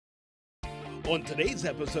On today's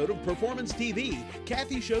episode of Performance TV,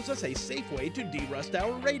 Kathy shows us a safe way to de-rust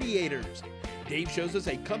our radiators. Dave shows us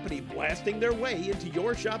a company blasting their way into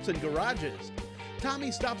your shops and garages. Tommy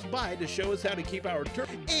stops by to show us how to keep our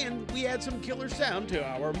and we add some killer sound to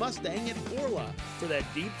our Mustang at Borla for that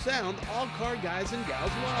deep sound all car guys and gals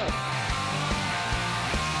love.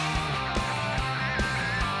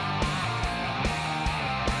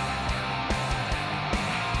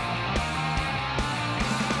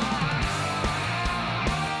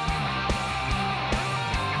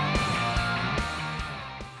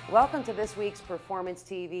 Welcome to this week's Performance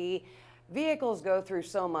TV. Vehicles go through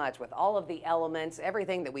so much with all of the elements,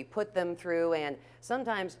 everything that we put them through, and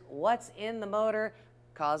sometimes what's in the motor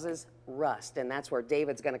causes rust, and that's where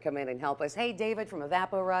David's going to come in and help us. Hey, David from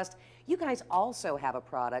Evapo-Rust, you guys also have a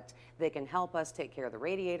product that can help us take care of the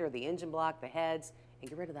radiator, the engine block, the heads, and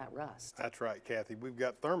get rid of that rust. That's right, Kathy. We've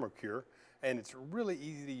got Thermo-Cure, and it's really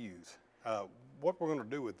easy to use. What we're going to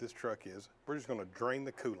do with this truck is we're just going to drain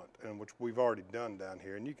the coolant, and which we've already done down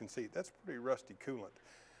here, and you can see that's pretty rusty coolant.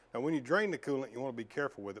 Now when you drain the coolant, you want to be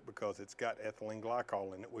careful with it because it's got ethylene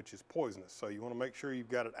glycol in it, which is poisonous. So you want to make sure you've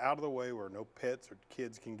got it out of the way where no pets or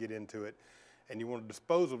kids can get into it, and you want to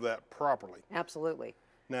dispose of that properly. Absolutely.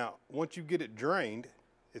 Now once you get it drained,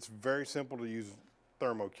 it's very simple to use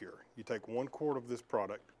Thermo-Cure. You take 1 quart of this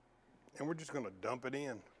product, and we're just going to dump it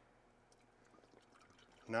in.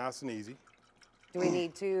 Nice and easy. Do we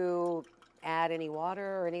need to add any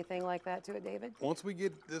water or anything like that to it, David? Once we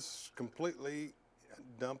get this completely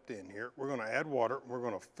dumped in here, we're going to add water. We're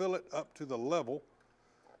going to fill it up to the level,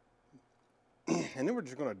 and then we're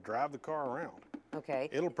just going to drive the car around. Okay.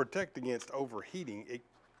 It'll protect against overheating.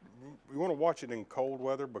 We want to watch it in cold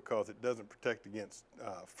weather because it doesn't protect against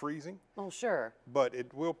freezing. Oh, sure. But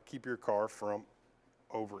it will keep your car from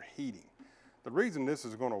overheating. The reason this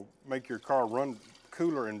is going to make your car run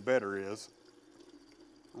cooler and better is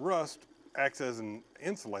rust acts as an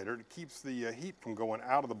insulator. It keeps the heat from going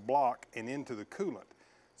out of the block and into the coolant.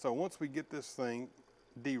 So once we get this thing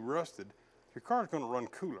de-rusted, your car is going to run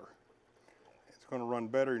cooler. It's going to run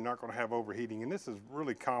better. You're not going to have overheating. And this is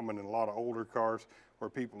really common in a lot of older cars where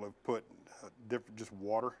people have put just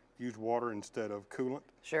water, used water instead of coolant.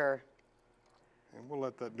 Sure. And we'll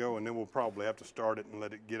let that go, and then we'll probably have to start it and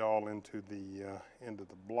let it get all into the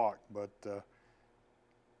block. But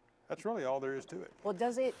that's really all there is to it. Well,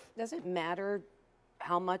 does it matter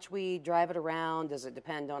how much we drive it around? Does it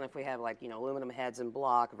depend on if we have, like, aluminum heads and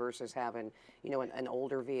block versus having, an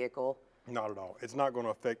older vehicle? Not at all. It's not going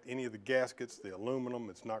to affect any of the gaskets, the aluminum.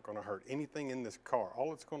 It's not going to hurt anything in this car.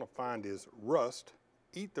 All it's going to find is rust,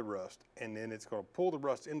 eat the rust, and then it's going to pull the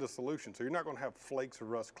rust into solution. So you're not going to have flakes of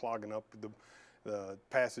rust clogging up the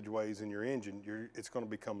passageways in your engine. It's going to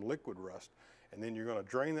become liquid rust, and then you're going to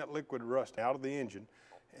drain that liquid rust out of the engine,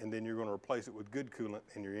 and then you're going to replace it with good coolant,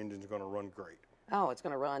 and your engine's going to run great. Oh, it's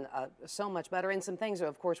going to run so much better. And some things,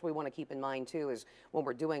 of course, we want to keep in mind, too, is when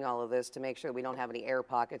we're doing all of this to make sure we don't have any air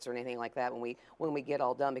pockets or anything like that when we get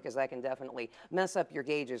all done, because that can definitely mess up your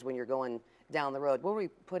gauges when you're going down the road. Will we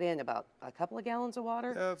put in about a couple of gallons of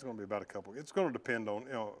water? Yeah, it's going to be about a couple. It's going to depend on,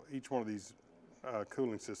 each one of these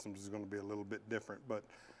cooling systems is going to be a little bit different, but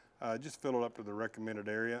just fill it up to the recommended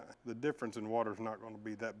area. The difference in water is not going to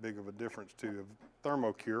be that big of a difference to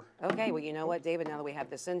Thermo-Cure. Okay, well, you know what, David, now that we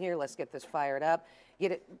have this in here, let's get this fired up,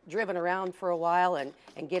 get it driven around for a while and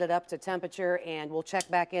get it up to temperature, and we'll check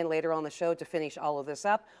back in later on the show to finish all of this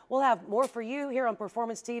up. We'll have more for you here on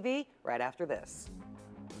Performance TV right after this.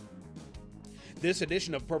 This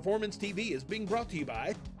edition of Performance TV is being brought to you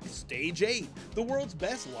by Stage 8, the world's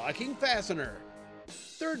best locking fastener.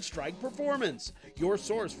 Third Strike Performance, your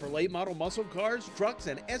source for late model muscle cars, trucks,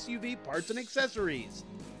 and SUV parts and accessories.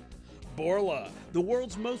 Borla, the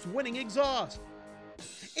world's most winning exhaust.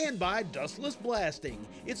 And by Dustless Blasting,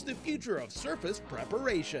 it's the future of surface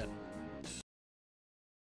preparation.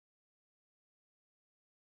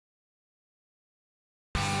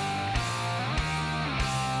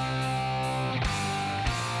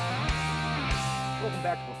 Welcome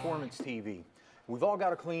back to Performance TV. We've all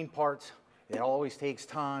got to clean parts. It always takes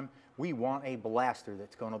time. We want a blaster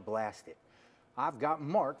that's going to blast it. I've got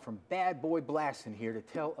Mark from Bad Boy Blasting here to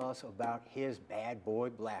tell us about his Bad Boy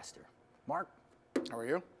Blaster. Mark? How are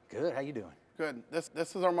you? Good. How you doing? Good. This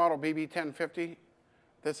is our model BB1050.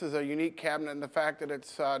 This is a unique cabinet in the fact that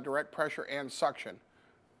it's direct pressure and suction.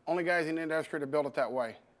 Only guys in the industry to build it that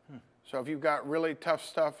way. So if you've got really tough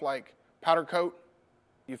stuff like powder coat,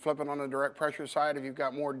 you flip it on the direct pressure side. If you've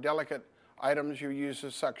got more delicate items, you use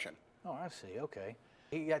the suction. Oh, I see. Okay.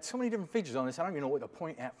 You got so many different features on this, I don't even know what to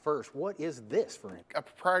point at first. What is this for it? A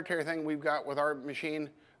proprietary thing we've got with our machine,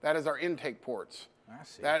 that is our intake ports. I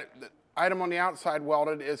see. That the item on the outside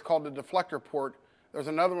welded is called the deflector port. There's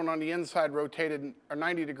another one on the inside rotated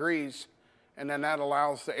 90 degrees, and then that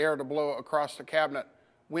allows the air to blow across the cabinet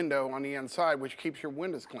window on the inside, which keeps your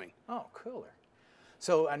windows clean. Oh, cooler.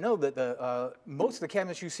 So I know that most of the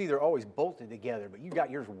cabinets you see, they're always bolted together, but you got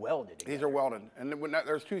yours welded together. These are welded, and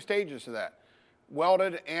there's 2 stages to that.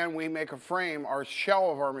 Welded, and we make a frame. Our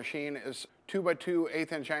shell of our machine is 2 by 2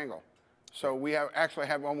 1/8" angle. So we actually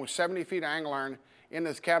have almost 70 feet of angle iron in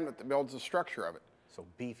this cabinet that builds the structure of it. So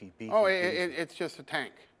beefy. Oh, beefy. it's just a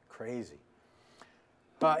tank. Crazy.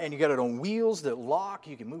 And you got it on wheels that lock.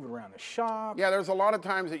 You can move it around the shop. Yeah, there's a lot of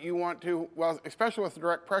times that you want to, well, especially with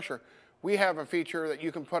direct pressure, we have a feature that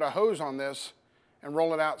you can put a hose on this and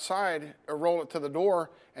roll it outside or roll it to the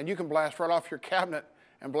door, and you can blast right off your cabinet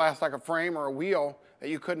and blast like a frame or a wheel that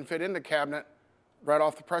you couldn't fit in the cabinet right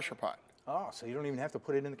off the pressure pot. Oh, so you don't even have to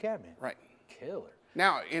put it in the cabinet. Right. Killer.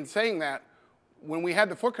 Now, in saying that, when we had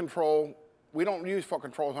the foot control, we don't use foot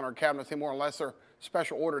controls on our cabinets anymore unless they're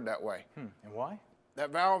special ordered that way. And why?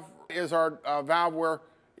 That valve is our valve where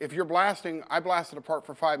if you're blasting, I blasted apart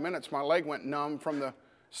for 5 minutes. My leg went numb from the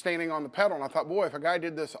standing on the pedal, and I thought, boy, if a guy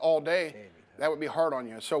did this all day, that would be hard on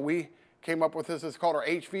you. So we came up with this. It's called our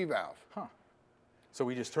HV valve. Huh. So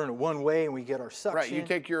we just turn it one way and we get our suction. Right. You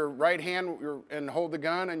take your right hand and hold the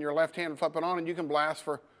gun, and your left hand flip it on, and you can blast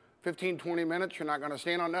for 15, 20 minutes. You're not going to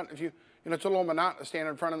stand on that. If you know, it's a little monotonous to stand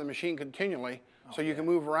in front of the machine continually, so you can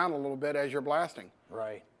move around a little bit as you're blasting.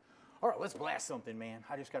 Right. All right, let's blast something, man.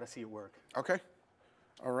 I just got to see it work. Okay.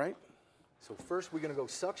 All right. So first we're going to go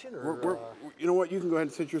suction or? You know what? You can go ahead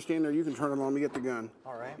and sit your stand there. You can turn it on. Let me get the gun.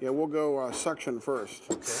 All right. Yeah, we'll go suction first.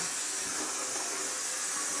 Okay.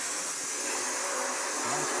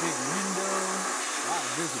 Nice big window, a lot of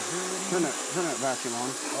visibility. Turn that vacuum on.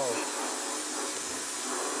 Oh.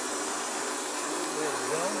 There we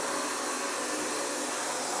go.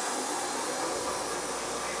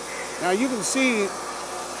 Now you can see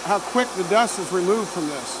how quick the dust is removed from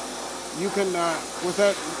this. You can, with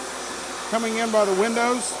that coming in by the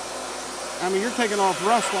windows, I mean, you're taking off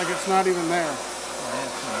rust like it's not even there.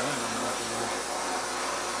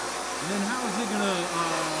 And then how is it going to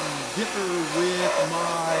differ with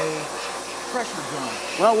my pressure gun?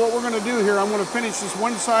 Well, what we're going to do here, I'm going to finish this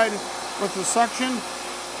one side with the suction.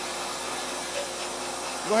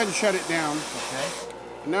 Go ahead and shut it down. Okay.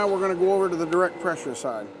 And now we're going to go over to the direct pressure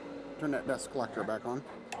side. Turn that dust collector back on.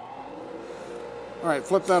 All right,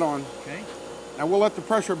 flip that on. Okay. Now we'll let the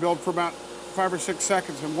pressure build for about 5 or 6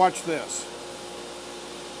 seconds and watch this.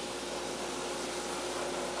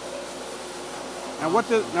 Now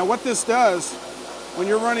what this does, when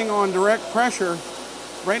you're running on direct pressure,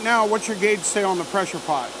 right now what's your gauge say on the pressure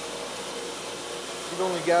pot? You've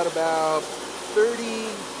only got about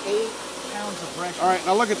 38 pounds of pressure. All right,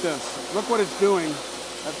 now look at this. Look what it's doing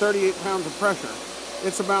at 38 pounds of pressure.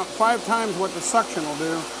 It's about 5 times what the suction will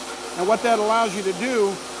do. And what that allows you to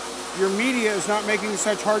do, your media is not making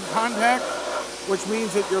such hard contact, which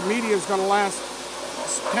means that your media is going to last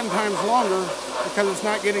 10 times longer because it's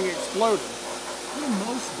not getting exploded. What do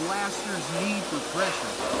most blasters need for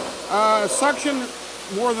pressure? Suction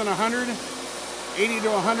more than 100, 80 to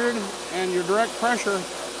 100, and your direct pressure,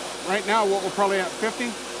 right now what we're probably at 50.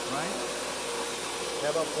 Right.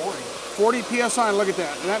 How about 40? 40 PSI, look at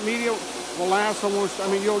that. And that media will last almost, I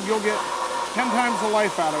mean, you'll get 10 times the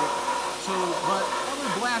life out of it. So, but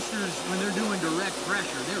other blasters, when they're doing direct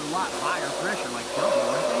pressure, they're a lot higher pressure, like double,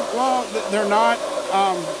 aren't they? Well, they're not.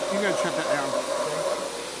 You gotta shut that down.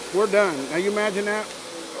 We're done. Now you imagine that,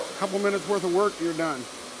 a couple minutes worth of work, you're done.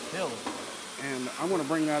 Killer. And I'm gonna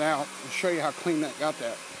bring that out and show you how clean that got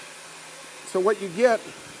that. So what you get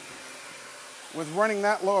with running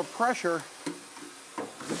that low of pressure,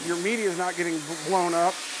 your media is not getting blown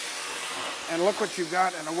up. And look what you've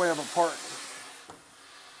got in the way of a part.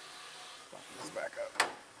 This back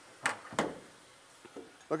up.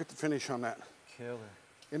 Look at the finish on that. Killer.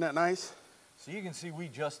 Isn't that nice? So you can see we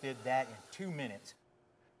just did that in 2 minutes.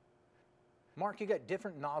 Mark, you got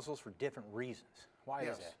different nozzles for different reasons. Why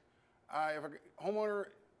is that? If a homeowner,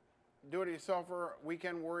 do-it-yourselfer,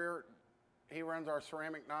 weekend warrior, he runs our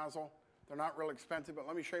ceramic nozzle. They're not real expensive, but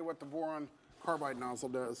let me show you what the boron carbide nozzle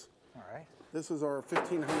does. All right. This is our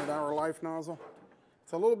 1500 hour life nozzle.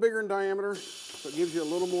 It's a little bigger in diameter, so it gives you a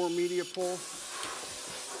little more media pull.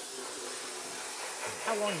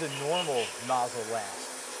 How long does a normal nozzle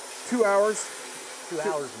last? 2 hours. 2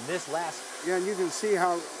 hours, and this lasts. Yeah, and you can see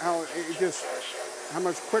how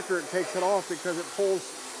much quicker it takes it off because it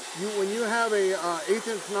pulls. When you have a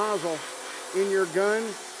 1/8" nozzle in your gun,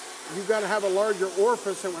 you've got to have a larger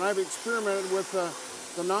orifice. And when I've experimented with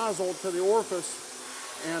the nozzle to the orifice,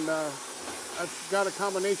 and it's got a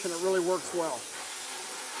combination that really works well.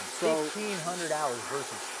 So 1,500 hours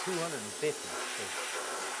versus 250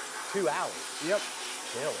 for 2 hours. yep,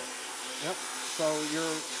 Really? yep. So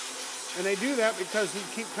and they do that because you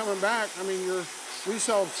keep coming back. I mean, we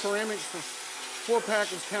sell ceramics for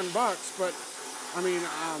 4-pack is $10, but I mean,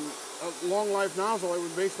 a long life nozzle, it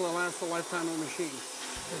would basically last the lifetime of the machine.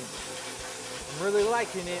 I'm really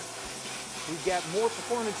liking it. We've got more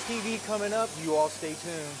Performance TV coming up. You all stay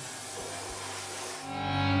tuned.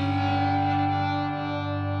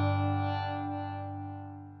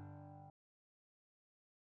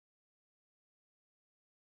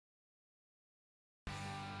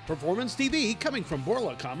 Performance TV coming from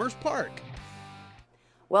Borla Commerce Park.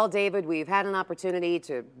 Well, David, we've had an opportunity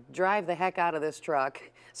to drive the heck out of this truck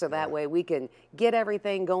so that way we can get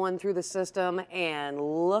everything going through the system, and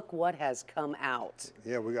look what has come out.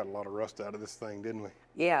 Yeah, we got a lot of rust out of this thing, didn't we?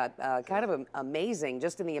 Yeah, kind of amazing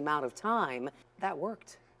just in the amount of time that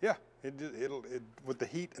worked. Yeah, with the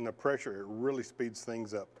heat and the pressure, it really speeds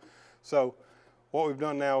things up. So what we've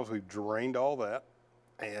done now is we've drained all that,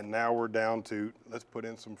 and now we're down to, let's put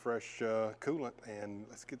in some fresh coolant and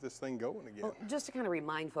let's get this thing going again. Well, just to kind of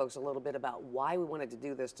remind folks a little bit about why we wanted to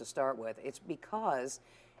do this to start with, it's because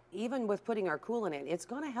even with putting our coolant in, it's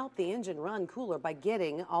going to help the engine run cooler by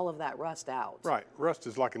getting all of that rust out. Right, rust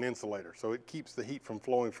is like an insulator, so it keeps the heat from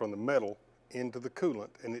flowing from the metal into the coolant,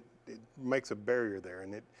 and it makes a barrier there,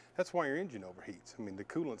 and that's why your engine overheats. I mean, the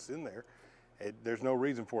coolant's in there. There's no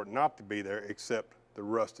reason for it not to be there except the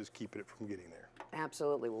rust is keeping it from getting there.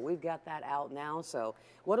 Absolutely. Well, we've got that out now, so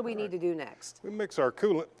what do we need to do next? We mix our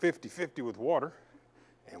coolant 50-50 with water,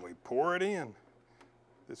 and we pour it in.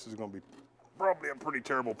 This is going to be probably a pretty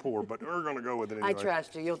terrible pour, but we're going to go with it anyway. I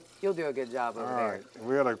trust you. You'll do a good job over there. All right.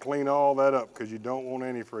 We got to clean all that up because you don't want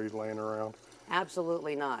antifreeze laying around.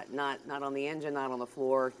 Absolutely not. Not on the engine, not on the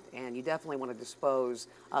floor, and you definitely want to dispose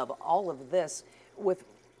of all of this. With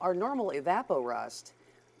our normal evapo-rust,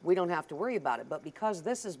 we don't have to worry about it, but because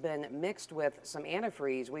this has been mixed with some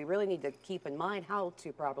antifreeze, we really need to keep in mind how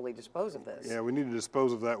to properly dispose of this. Yeah, we need to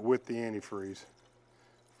dispose of that with the antifreeze,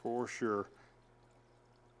 for sure.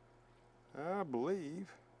 I believe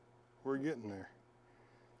we're getting there.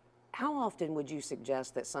 How often would you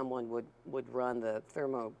suggest that someone would run the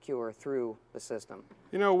ThermoCure through the system?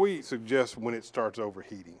 You know, we suggest when it starts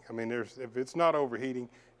overheating. I mean, if it's not overheating,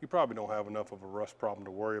 you probably don't have enough of a rust problem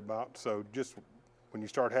to worry about. So just when you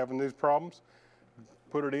start having these problems,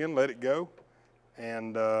 put it in, let it go,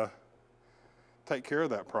 and take care of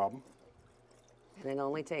that problem. And it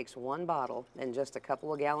only takes one bottle and just a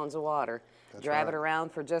couple of gallons of water. That's Drive right. it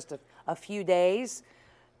around for just a few days,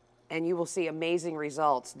 and you will see amazing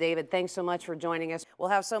results. David, thanks so much for joining us. We'll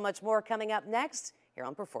have so much more coming up next here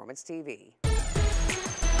on Performance TV.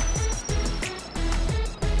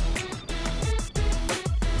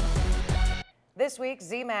 This week's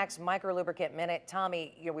Z-Max Micro Lubricant Minute.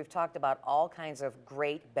 Tommy, we've talked about all kinds of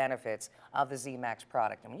great benefits of the Z-Max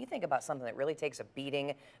product. And when you think about something that really takes a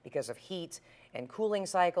beating because of heat and cooling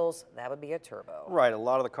cycles, that would be a turbo. Right, a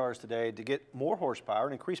lot of the cars today, to get more horsepower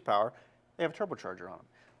and increase power, they have a turbocharger on them.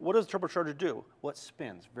 What does a turbocharger do? Well, it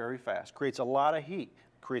spins very fast, creates a lot of heat,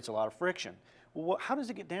 creates a lot of friction. Well, how does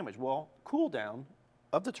it get damaged? Well, cool down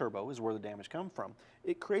of the turbo is where the damage comes from.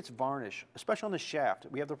 It creates varnish, especially on the shaft.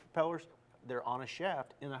 We have the propellers, they're on a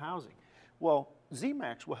shaft in a housing. Well,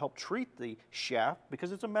 Z-Max will help treat the shaft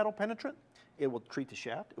because it's a metal penetrant. It will treat the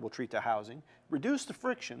shaft, it will treat the housing, reduce the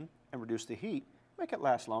friction and reduce the heat, make it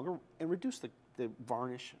last longer, and reduce the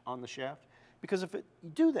varnish on the shaft. Because if you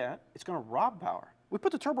do that, it's going to rob power. We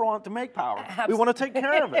put the turbo on it to make power. Absolutely. We want to take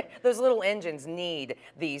care of it. Those little engines need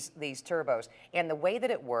these turbos. And the way that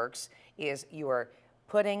it works is you are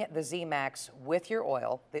putting the Z-Max with your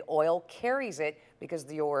oil. The oil carries it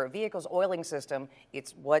because your vehicle's oiling system,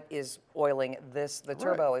 it's what is oiling the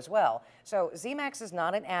turbo as well. So Z-Max is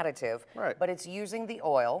not an additive, but it's using the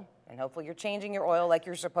oil, and hopefully you're changing your oil like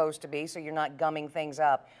you're supposed to be so you're not gumming things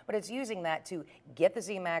up, but it's using that to get the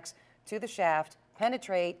Z-Max to the shaft,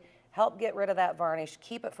 penetrate, help get rid of that varnish,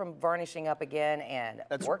 keep it from varnishing up again, and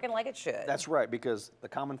working like it should. That's right, because the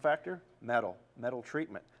common factor, metal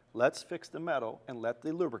treatment. Let's fix the metal and let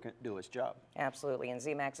the lubricant do its job. Absolutely, and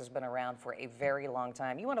Z-Max has been around for a very long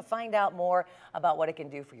time. You want to find out more about what it can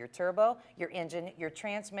do for your turbo, your engine, your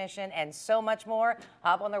transmission, and so much more?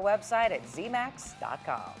 Hop on their website at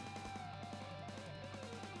zmax.com.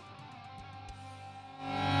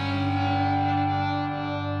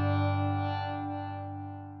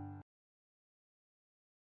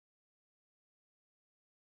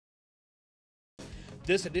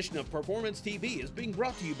 This edition of Performance TV is being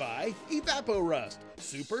brought to you by EvapoRust,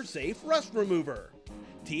 super safe rust remover.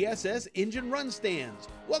 TSS engine run stands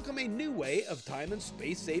welcome a new way of time and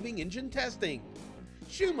space-saving engine testing.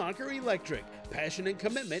 Schumacher Electric, passion and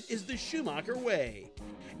commitment is the Schumacher way.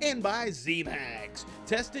 And by ZMAX,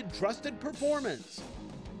 tested, trusted performance.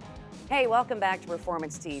 Hey, welcome back to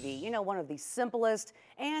Performance TV. You know, one of the simplest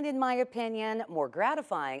and, in my opinion, more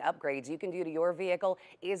gratifying upgrades you can do to your vehicle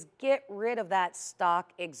is get rid of that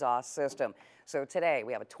stock exhaust system. So today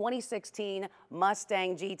we have a 2016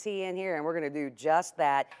 Mustang GT in here, and we're going to do just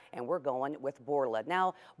that, and we're going with Borla.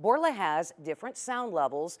 Now, Borla has different sound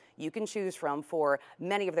levels you can choose from for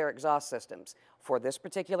many of their exhaust systems. For this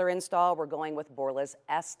particular install, we're going with Borla's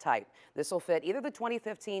S-Type. This will fit either the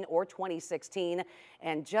 2015 or 2016,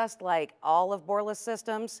 and just like all of Borla's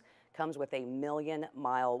systems, comes with a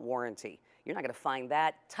 1,000,000-mile warranty. You're not going to find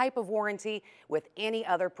that type of warranty with any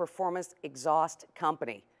other performance exhaust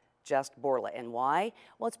company. Just Borla. And why?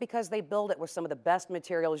 Well, it's because they build it with some of the best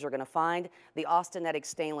materials you're going to find. The austenitic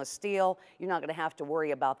stainless steel. You're not going to have to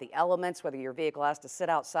worry about the elements, whether your vehicle has to sit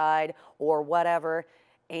outside or whatever.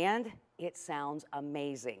 And it sounds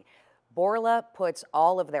amazing. Borla puts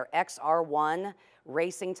all of their XR1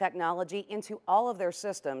 racing technology into all of their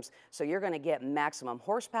systems, so you're going to get maximum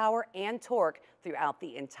horsepower and torque throughout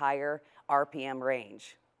the entire RPM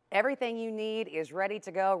range. Everything you need is ready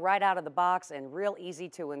to go right out of the box and real easy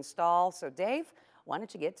to install. So Dave, why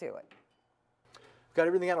don't you get to it? Got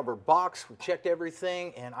everything out of our box, we checked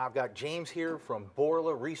everything, and I've got James here from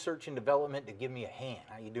Borla Research and Development to give me a hand.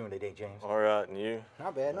 How you doing today, James? All right, and you?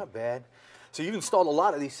 Not bad, not bad. So you've installed a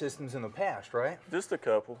lot of these systems in the past, right? Just a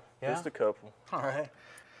couple, Yeah? just a couple. All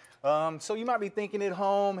right. So you might be thinking at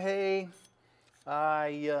home, hey,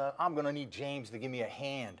 I'm gonna need James to give me a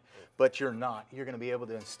hand, but you're not. You're gonna be able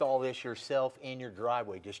to install this yourself in your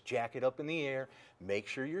driveway. Just jack it up in the air, make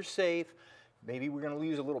sure you're safe. Maybe we're gonna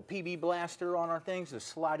use a little PB blaster on our things to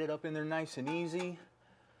slide it up in there nice and easy.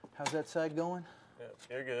 How's that side going? Yeah,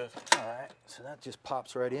 you're good. All right, so that just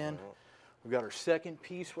pops right in. We've got our second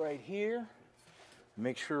piece right here.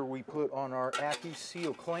 Make sure we put on our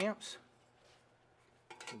AccuSeal clamps.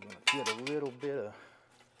 We're gonna get a little bit of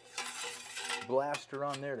blaster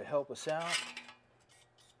on there to help us out.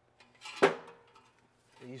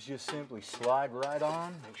 These just simply slide right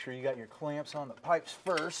on. Make sure you got your clamps on the pipes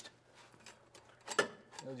first.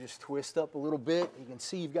 They'll just twist up a little bit. You can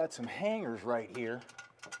see you've got some hangers right here.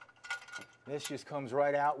 This just comes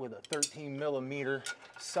right out with a 13mm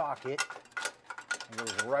socket. It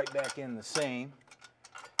goes right back in the same.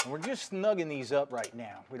 And we're just snugging these up right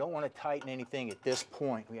now. We don't want to tighten anything at this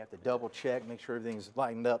point. We have to double check, make sure everything's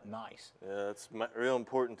lined up nice. Yeah, it's real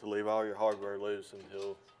important to leave all your hardware loose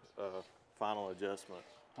until final adjustment.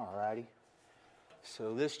 All righty.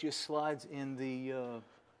 So this just slides in the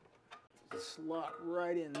slot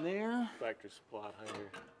right in there. Factory supplied hanger.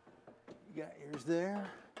 You got yours there.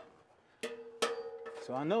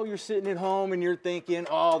 So I know you're sitting at home and you're thinking,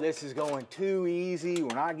 oh, this is going too easy.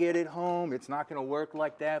 When I get it home, it's not going to work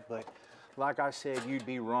like that. But like I said, you'd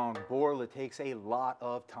be wrong. Borla takes a lot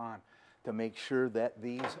of time to make sure that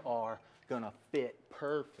these are going to fit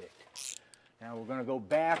perfect. Now we're going to go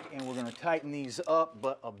back and we're going to tighten these up,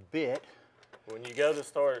 but a bit. When you go to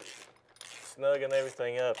start snugging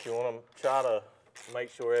everything up, you want to try to make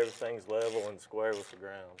sure everything's level and square with the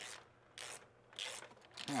ground.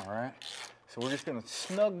 All right. So we're just going to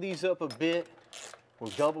snug these up a bit.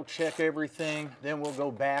 We'll double check everything. Then we'll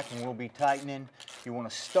go back and we'll be tightening. You want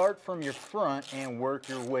to start from your front and work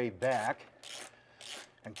your way back.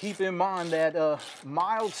 And keep in mind that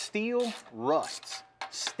mild steel rusts.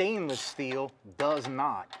 Stainless steel does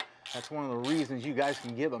not. That's one of the reasons you guys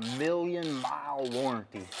can give a 1,000,000-mile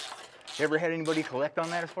warranty. You ever had anybody collect on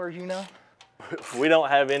that as far as you know? We don't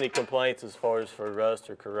have any complaints as far as for rust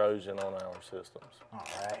or corrosion on our systems. All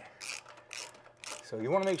right. So you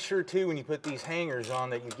want to make sure too when you put these hangers on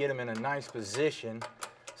that you get them in a nice position.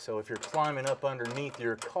 So if you're climbing up underneath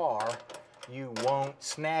your car, you won't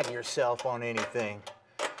snag yourself on anything.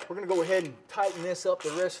 We're going to go ahead and tighten this up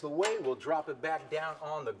the rest of the way. We'll drop it back down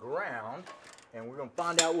on the ground and we're going to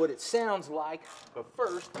find out what it sounds like. But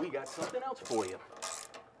first, we got something else for you.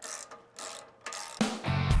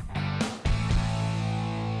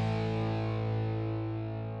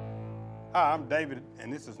 Hi, I'm David,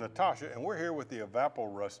 and this is Natasha, and we're here with the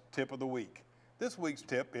EvapoRust tip of the week. This week's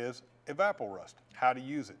tip is EvapoRust, how to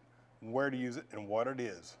use it, where to use it, and what it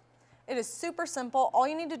is. It is super simple. All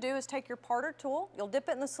you need to do is take your parter tool, you'll dip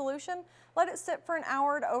it in the solution, let it sit for an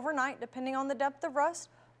hour to overnight, depending on the depth of rust,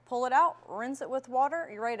 pull it out, rinse it with water,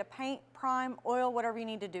 you're ready to paint, prime, oil, whatever you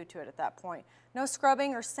need to do to it at that point. No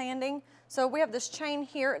scrubbing or sanding. So we have this chain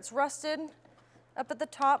here, it's rusted up at the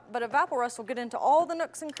top, but EvapoRust will get into all the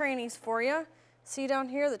nooks and crannies for you. See down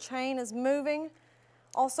here, the chain is moving.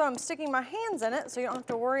 Also, I'm sticking my hands in it, so you don't have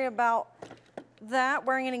to worry about that,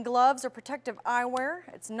 wearing any gloves or protective eyewear.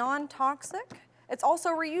 It's non-toxic. It's also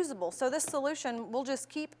reusable, so this solution will just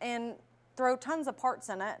keep and throw tons of parts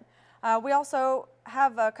in it. We also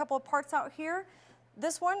have a couple of parts out here.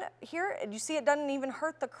 This one here, you see it doesn't even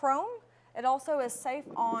hurt the chrome. It also is safe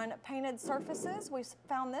on painted surfaces. We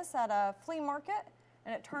found this at a flea market,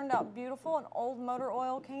 and it turned out beautiful, an old motor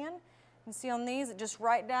oil can. You can see on these, it just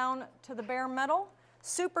right down to the bare metal.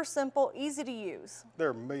 Super simple, easy to use. There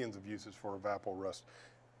are millions of uses for evapor rust.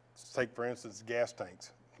 Take, for instance, gas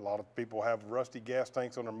tanks. A lot of people have rusty gas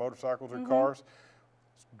tanks on their motorcycles or cars.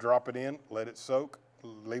 Drop it in, let it soak,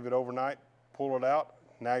 leave it overnight, pull it out.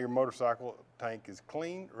 Now your motorcycle tank is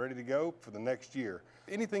clean, ready to go for the next year.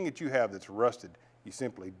 Anything that you have that's rusted, you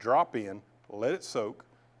simply drop in, let it soak,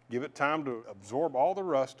 give it time to absorb all the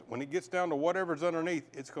rust. When it gets down to whatever's underneath,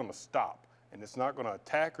 it's going to stop. And it's not going to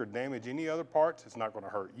attack or damage any other parts. It's not going to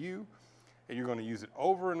hurt you. And you're going to use it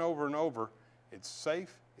over and over and over. It's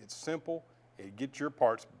safe, it's simple, it gets your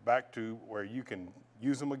parts back to where you can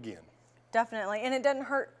use them again. Definitely, and it doesn't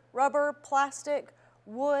hurt rubber, plastic,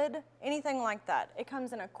 wood, anything like that. It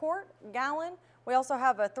comes in a quart, gallon. We also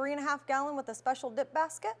have a 3.5 gallon with a special dip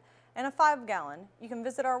basket and a 5 gallon. You can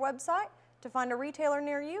visit our website to find a retailer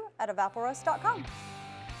near you at evaporust.com.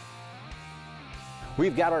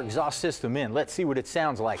 We've got our exhaust system in. Let's see what it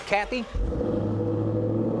sounds like. Kathy?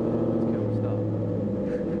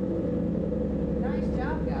 Nice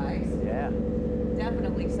job, guys. Yeah.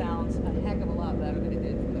 Definitely sounds a heck of a lot better than it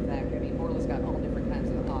did from the factory. I mean, Borla's got all different kinds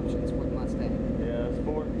of options for the Mustang. Yeah,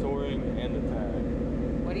 sport, touring, and the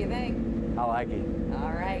tag. What do you think? I like it.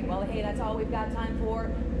 All right, well, hey, that's all we've got time for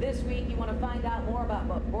this week. You want to find out more about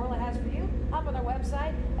what Borla has for you? Hop on their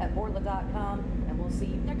website at borla.com, and we'll see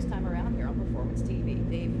you next time around here on Performance TV.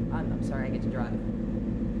 Dave, I'm sorry, I get to drive.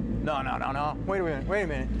 No. Wait a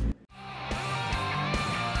minute.